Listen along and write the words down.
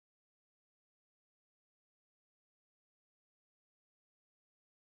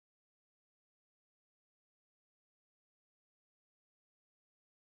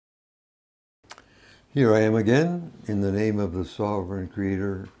Here I am again, in the name of the sovereign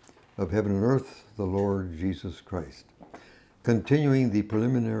creator of heaven and earth, the Lord Jesus Christ. Continuing the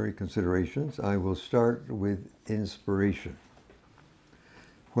preliminary considerations, I will start with inspiration.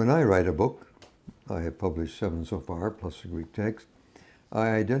 When I write a book, I have published 7 so far, plus a Greek text, I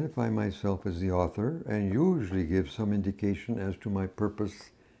identify myself as the author and usually give some indication as to my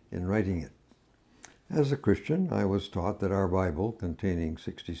purpose in writing it. As a Christian, I was taught that our Bible, containing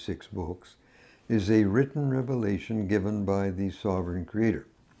 66 books, is a written revelation given by the sovereign creator.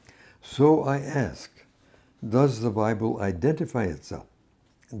 So I ask, does the Bible identify itself?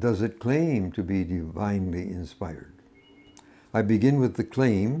 Does it claim to be divinely inspired? I begin with the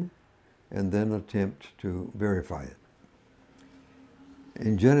claim and then attempt to verify it.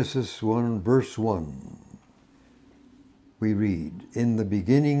 In Genesis 1, verse 1, we read, "In the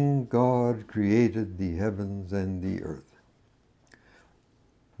beginning God created the heavens and the earth."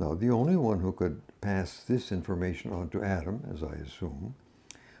 Now, the only one who could pass this information on to Adam, as I assume,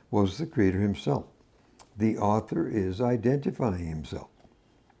 was the Creator himself. The author is identifying himself.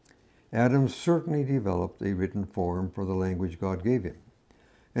 Adam certainly developed a written form for the language God gave him,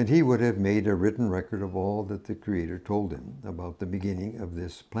 and he would have made a written record of all that the Creator told him about the beginning of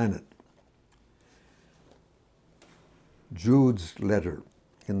this planet. Jude's letter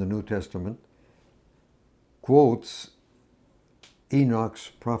in the New Testament quotes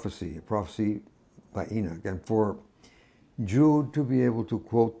Enoch's prophecy, a prophecy by Enoch. And for Jude to be able to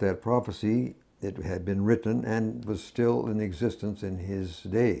quote that prophecy, it had been written and was still in existence in his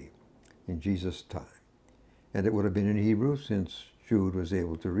day, in Jesus' time. And it would have been in Hebrew since Jude was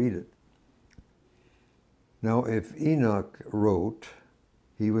able to read it. Now, if Enoch wrote,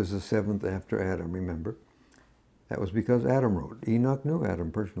 he was the 7th after Adam, remember? That was because Adam wrote. Enoch knew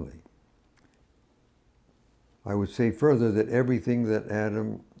Adam personally. I would say further that everything that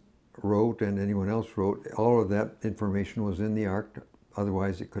Adam wrote and anyone else wrote, all of that information was in the ark,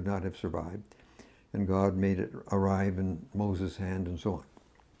 otherwise it could not have survived. And God made it arrive in Moses' hand and so on.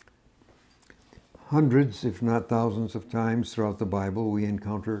 Hundreds, if not thousands of times throughout the Bible, we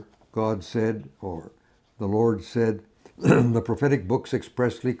encounter God said or the Lord said. The prophetic books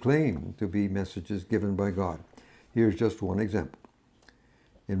expressly claim to be messages given by God. Here's just one example.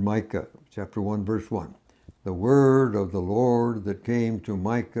 In Micah chapter 1, verse 1. "The word of the Lord that came to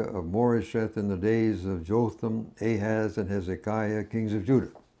Micah of Moresheth in the days of Jotham, Ahaz, and Hezekiah, kings of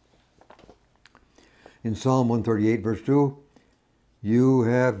Judah." In Psalm 138, verse 2, "You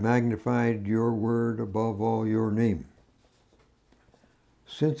have magnified your word above all your name."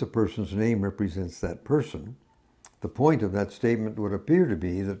 Since a person's name represents that person, the point of that statement would appear to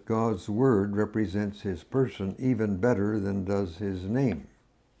be that God's word represents his person even better than does his name.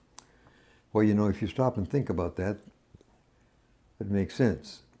 Well, you know, if you stop and think about that, it makes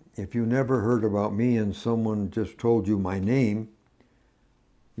sense. If you never heard about me and someone just told you my name,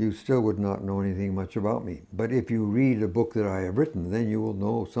 you still would not know anything much about me. But if you read a book that I have written, then you will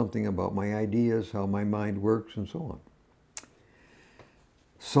know something about my ideas, how my mind works, and so on.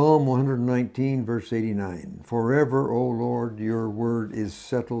 Psalm 119, verse 89, "Forever, O Lord, your word is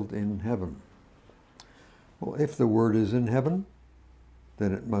settled in heaven." Well, if the word is in heaven,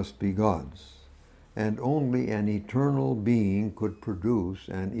 then it must be God's. And only an eternal being could produce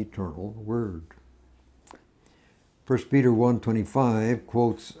an eternal word. 1 Peter 1:25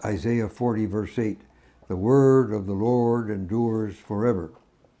 quotes Isaiah 40, verse 8, "The word of the Lord endures forever."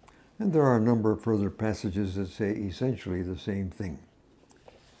 And there are a number of further passages that say essentially the same thing.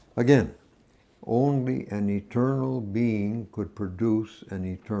 Again, only an eternal being could produce an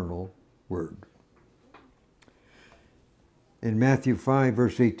eternal word. In Matthew 5,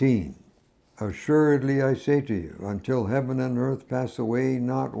 verse 18, "Assuredly I say to you, until heaven and earth pass away,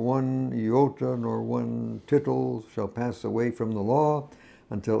 not one iota nor one tittle shall pass away from the law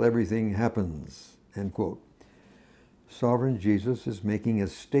until everything happens." End quote. Sovereign Jesus is making a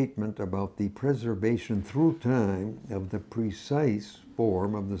statement about the preservation through time of the precise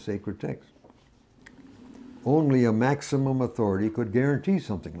form of the sacred text. Only a maximum authority could guarantee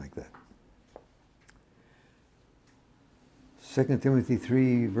something like that. 2 Timothy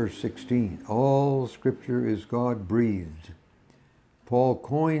 3, verse 16, "All Scripture is God-breathed." Paul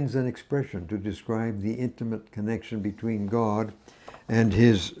coins an expression to describe the intimate connection between God and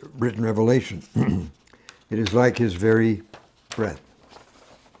his written revelation. It is like his very breath.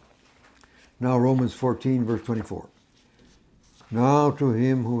 Now Romans 14, verse 24, "Now to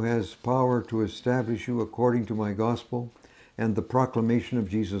him who has power to establish you according to my gospel and the proclamation of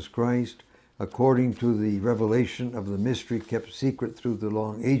Jesus Christ, according to the revelation of the mystery kept secret through the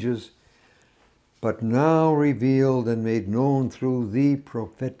long ages, but now revealed and made known through the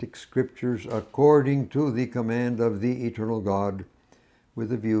prophetic scriptures according to the command of the eternal God,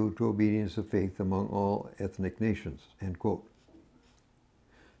 with a view to obedience of faith among all ethnic nations." End quote.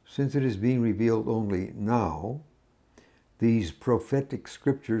 Since it is being revealed only now, these prophetic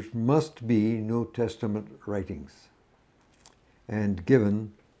scriptures must be New Testament writings and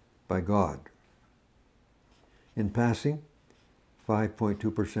given by God. In passing,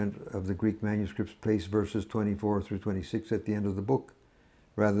 5.2% of the Greek manuscripts place verses 24 through 26 at the end of the book,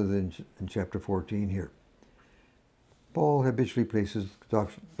 rather than in chapter 14 here. Paul habitually places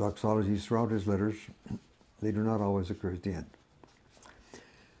doxologies throughout his letters. They do not always occur at the end.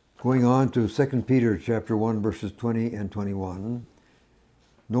 Going on to 2 Peter chapter 1, verses 20 and 21,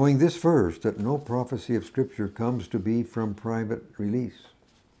 knowing this first, that no prophecy of Scripture comes to be from private release.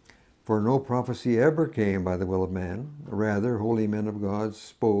 For no prophecy ever came by the will of man. Rather, holy men of God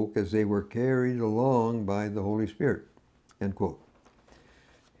spoke as they were carried along by the Holy Spirit. End quote.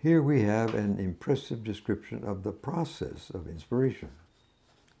 Here we have an impressive description of the process of inspiration.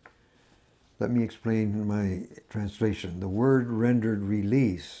 Let me explain my translation. The word rendered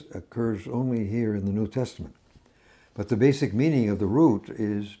release occurs only here in the New Testament. But the basic meaning of the root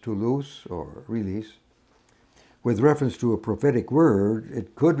is to loose or release. With reference to a prophetic word,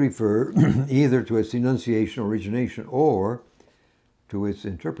 it could refer either to its enunciation, origination, or to its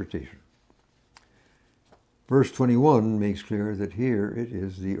interpretation. Verse 21 makes clear that here it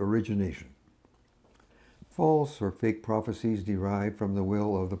is the origination. False or fake prophecies derive from the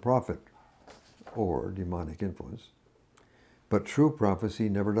will of the prophet, or demonic influence, but true prophecy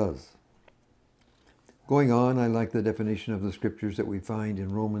never does. Going on, I like the definition of the scriptures that we find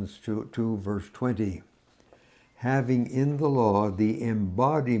in Romans 2 verse 20. Having in the law the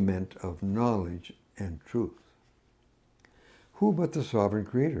embodiment of knowledge and truth. Who but the sovereign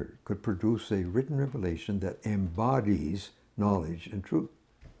creator could produce a written revelation that embodies knowledge and truth?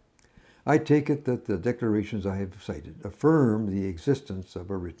 I take it that the declarations I have cited affirm the existence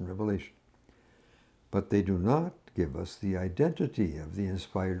of a written revelation, but they do not give us the identity of the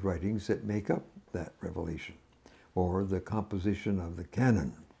inspired writings that make up that revelation, or the composition of the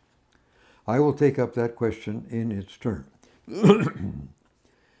canon. I will take up that question in its turn.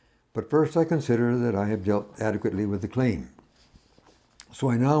 But first I consider that I have dealt adequately with the claim. So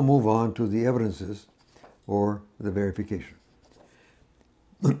I now move on to the evidences, or the verification.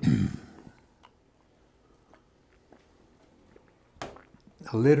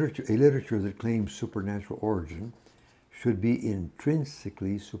 A literature that claims supernatural origin should be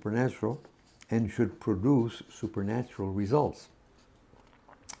intrinsically supernatural and should produce supernatural results.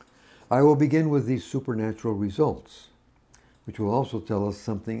 I will begin with these supernatural results, which will also tell us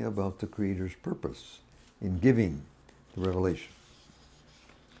something about the Creator's purpose in giving the revelation.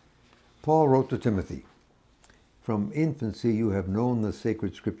 Paul wrote to Timothy, "From infancy you have known the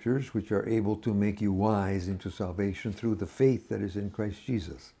sacred scriptures, which are able to make you wise into salvation through the faith that is in Christ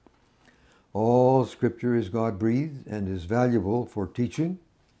Jesus. All scripture is God-breathed and is valuable for teaching,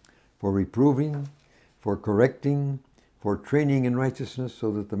 for reproving, for correcting, for training in righteousness,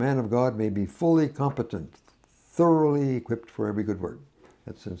 so that the man of God may be fully competent, thoroughly equipped for every good work."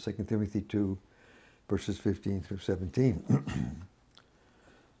 That's in 2 Timothy 2, verses 15 through 17.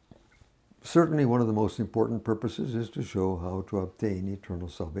 Certainly one of the most important purposes is to show how to obtain eternal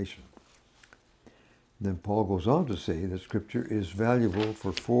salvation. Then Paul goes on to say that Scripture is valuable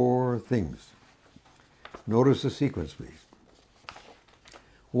for 4 things. Notice the sequence, please.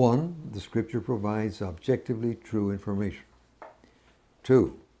 1, the Scripture provides objectively true information.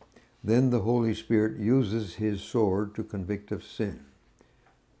 2, then the Holy Spirit uses His sword to convict of sin.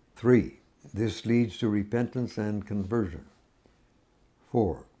 3, this leads to repentance and conversion.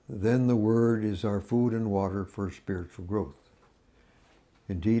 4, then the Word is our food and water for spiritual growth.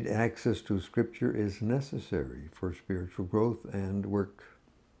 Indeed, access to Scripture is necessary for spiritual growth and work.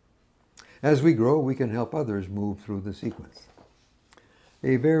 As we grow, we can help others move through the sequence.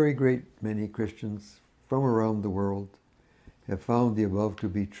 A very great many Christians from around the world have found the above to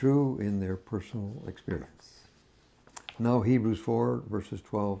be true in their personal experience. Now Hebrews 4, verses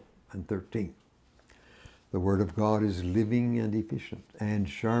 12 and 13. The Word of God is living and efficient and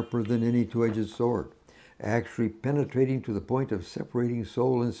sharper than any two-edged sword, actually penetrating to the point of separating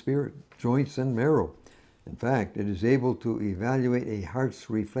soul and spirit, joints and marrow. In fact, it is able to evaluate a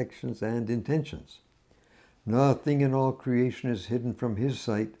heart's reflections and intentions. Nothing in all creation is hidden from His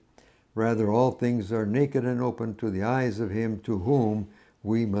sight. Rather, all things are naked and open to the eyes of Him to whom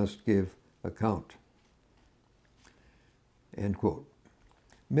we must give account. End quote.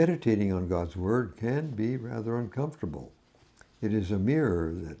 Meditating on God's Word can be rather uncomfortable. It is a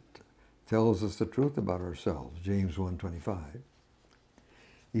mirror that tells us the truth about ourselves, James 1:25.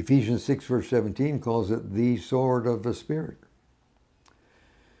 Ephesians 6 verse 17 calls it the sword of the Spirit.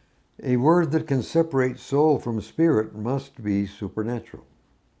 A word that can separate soul from spirit must be supernatural.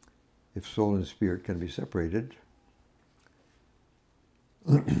 If soul and spirit can be separated,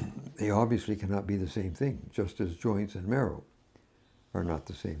 they obviously cannot be the same thing, just as joints and marrow are not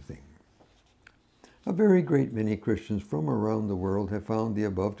the same thing. A very great many Christians from around the world have found the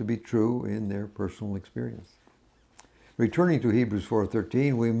above to be true in their personal experience. Returning to Hebrews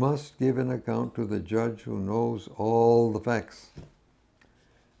 4:13, we must give an account to the judge who knows all the facts.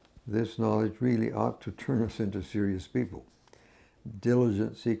 This knowledge really ought to turn us into serious people,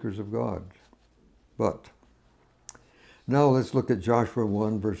 diligent seekers of God. But now let's look at Joshua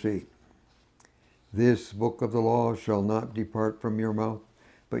 1 verse 8. This book of the law shall not depart from your mouth,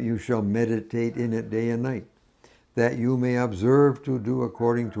 but you shall meditate in it day and night, that you may observe to do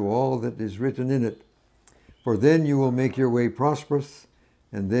according to all that is written in it. For then you will make your way prosperous,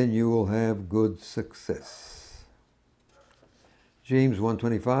 and then you will have good success. James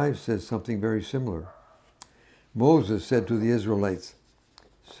 1:25 says something very similar. Moses said to the Israelites,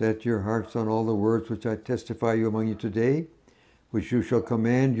 set your hearts on all the words which I testify you among you today, which you shall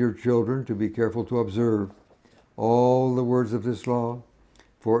command your children to be careful to observe all the words of this law,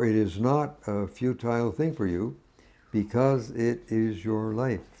 for it is not a futile thing for you, because it is your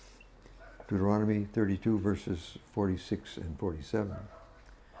life. Deuteronomy 32 verses 46 and 47.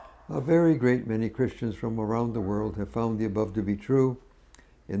 A very great many Christians from around the world have found the above to be true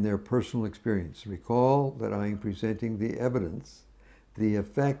in their personal experience. Recall that I am presenting the evidence, the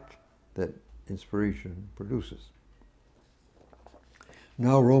effect that inspiration produces.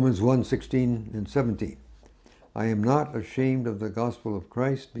 Now Romans 1:16 and 17. I am not ashamed of the gospel of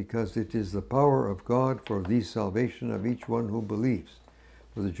Christ, because it is the power of God for the salvation of each one who believes,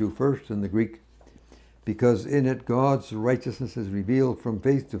 for the Jew first and the Greek, because in it God's righteousness is revealed from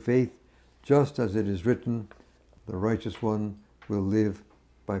faith to faith, just as it is written, the righteous one will live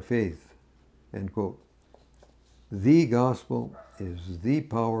by faith. End quote. The gospel is the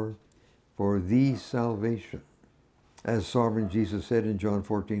power for the salvation. As sovereign Jesus said in John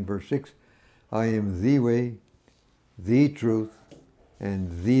 14 verse 6, I am the way, the truth,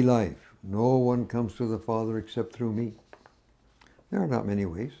 and the life. No one comes to the Father except through me. There are not many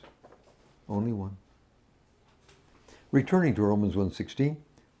ways, only one. Returning to Romans 1:16,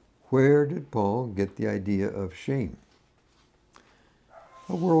 where did Paul get the idea of shame?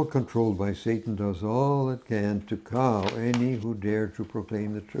 A world controlled by Satan does all it can to cow any who dare to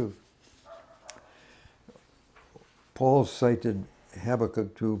proclaim the truth. Paul cited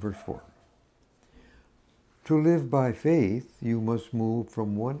Habakkuk 2 verse 4. To live by faith, you must move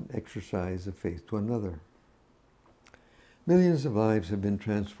from one exercise of faith to another. Millions of lives have been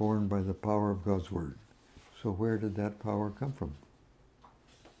transformed by the power of God's Word. So where did that power come from?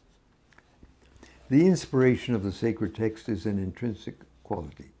 The inspiration of the sacred text is an intrinsic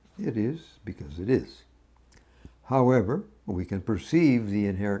quality. It is because it is. However, we can perceive the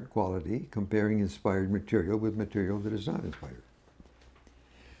inherent quality comparing inspired material with material that is not inspired.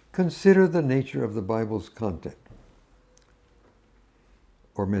 Consider the nature of the Bible's content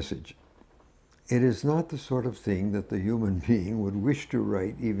or message. It is not the sort of thing that the human being would wish to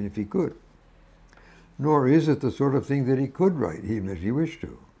write even if he could. Nor is it the sort of thing that he could write even if he wished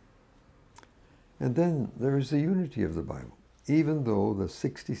to. And then there is the unity of the Bible. Even though the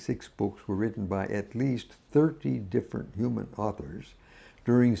 66 books were written by at least 30 different human authors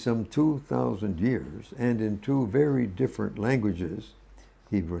during some 2,000 years and in two very different languages,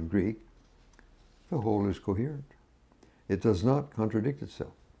 Hebrew and Greek, the whole is coherent. It does not contradict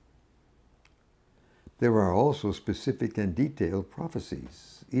itself. There are also specific and detailed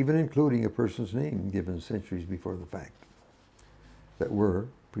prophecies, even including a person's name given centuries before the fact, that were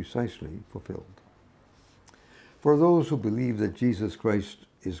precisely fulfilled. For those who believe that Jesus Christ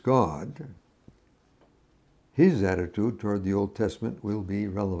is God, his attitude toward the Old Testament will be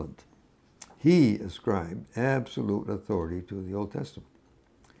relevant. He ascribed absolute authority to the Old Testament.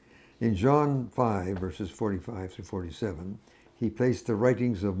 In John 5, verses 45 through 47, he placed the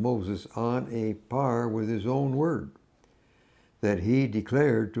writings of Moses on a par with his own word, that he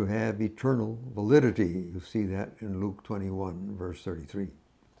declared to have eternal validity. You see that in Luke 21, verse 33.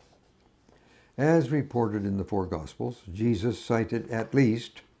 As reported in the four Gospels, Jesus cited at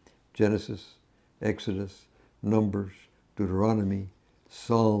least Genesis, Exodus, Numbers, Deuteronomy,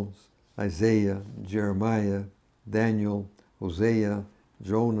 Psalms, Isaiah, Jeremiah, Daniel, Hosea,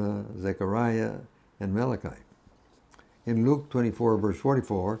 Jonah, Zechariah, and Malachi. In Luke 24, verse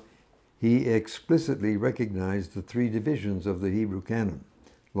 44, he explicitly recognized the three divisions of the Hebrew canon: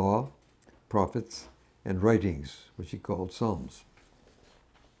 law, prophets, and writings, which he called Psalms.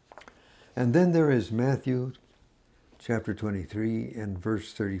 And then there is Matthew chapter 23 and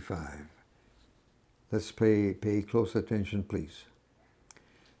verse 35. Let's pay close attention, please.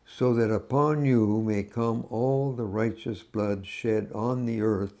 So that upon you may come all the righteous blood shed on the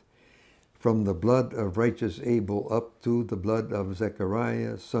earth, from the blood of righteous Abel up to the blood of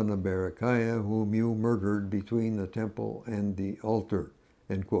Zechariah, son of Berechiah, whom you murdered between the temple and the altar.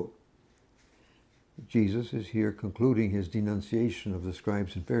 End quote. Jesus is here concluding his denunciation of the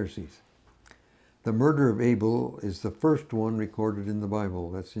scribes and Pharisees. The murder of Abel is the first one recorded in the Bible.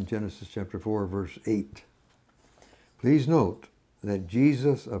 That's in Genesis chapter 4, verse 8. Please note that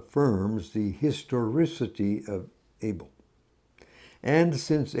Jesus affirms the historicity of Abel. And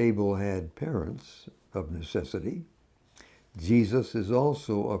since Abel had parents of necessity, Jesus is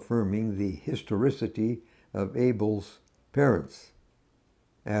also affirming the historicity of Abel's parents,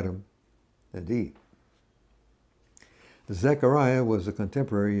 Adam and Eve. Zechariah was a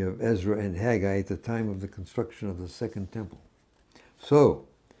contemporary of Ezra and Haggai at the time of the construction of the Second Temple. So,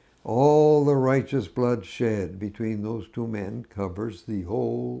 all the righteous blood shed between those two men covers the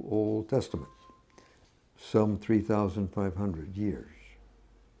whole Old Testament, some 3,500 years.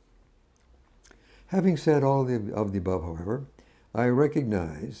 Having said all of the above, however, I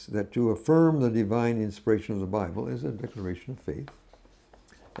recognize that to affirm the divine inspiration of the Bible is a declaration of faith,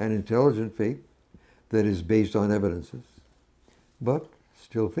 an intelligent faith that is based on evidences, but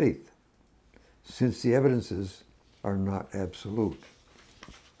still faith, since the evidences are not absolute.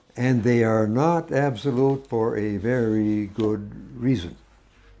 And they are not absolute for a very good reason.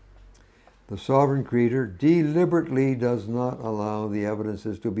 The sovereign Creator deliberately does not allow the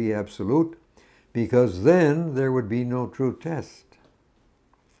evidences to be absolute, because then there would be no true test.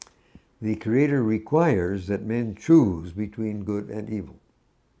 The Creator requires that men choose between good and evil,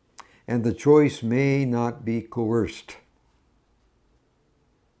 and the choice may not be coerced.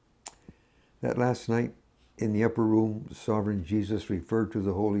 That last night in the upper room, the sovereign Jesus referred to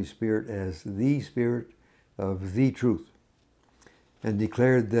the Holy Spirit as the Spirit of the truth, and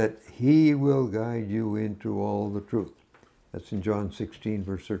declared that he will guide you into all the truth. That's in John 16,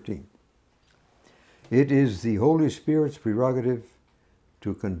 verse 13. It is the Holy Spirit's prerogative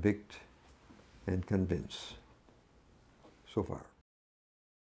to convict and convince. So far.